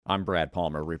I'm Brad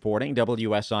Palmer reporting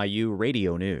WSIU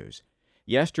Radio News.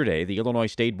 Yesterday, the Illinois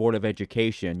State Board of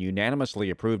Education unanimously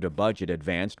approved a budget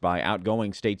advanced by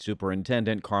outgoing State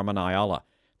Superintendent Carmen Ayala.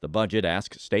 The budget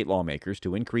asks state lawmakers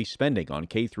to increase spending on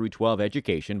K-12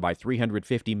 education by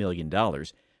 $350 million,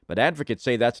 but advocates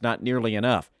say that's not nearly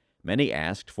enough. Many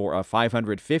asked for a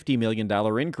 $550 million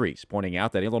increase, pointing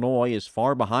out that Illinois is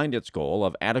far behind its goal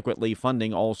of adequately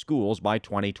funding all schools by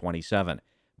 2027.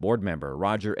 Board member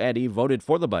Roger Eddy voted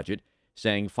for the budget,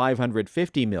 saying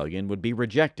 $550 million would be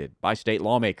rejected by state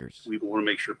lawmakers. We want to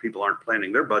make sure people aren't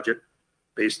planning their budget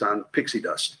based on pixie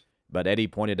dust. But Eddy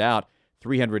pointed out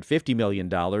 $350 million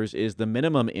is the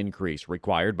minimum increase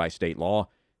required by state law,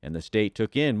 and the state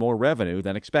took in more revenue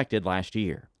than expected last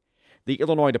year. The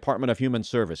Illinois Department of Human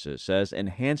Services says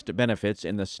enhanced benefits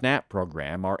in the SNAP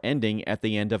program are ending at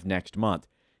the end of next month.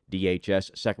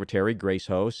 DHS Secretary Grace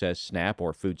Ho says SNAP,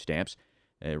 or food stamps,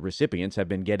 recipients have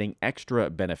been getting extra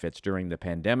benefits during the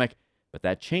pandemic, but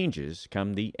that changes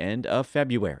come the end of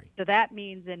February. So that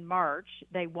means in March,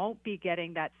 they won't be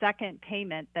getting that second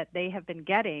payment that they have been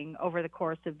getting over the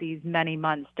course of these many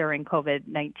months during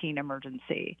COVID-19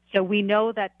 emergency. So we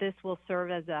know that this will serve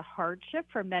as a hardship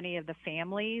for many of the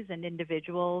families and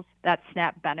individuals that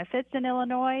SNAP benefits in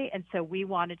Illinois, and so we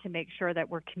wanted to make sure that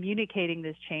we're communicating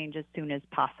this change as soon as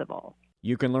possible.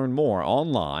 You can learn more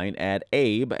online at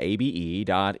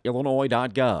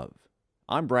abe.illinois.gov.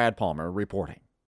 I'm Brad Palmer reporting.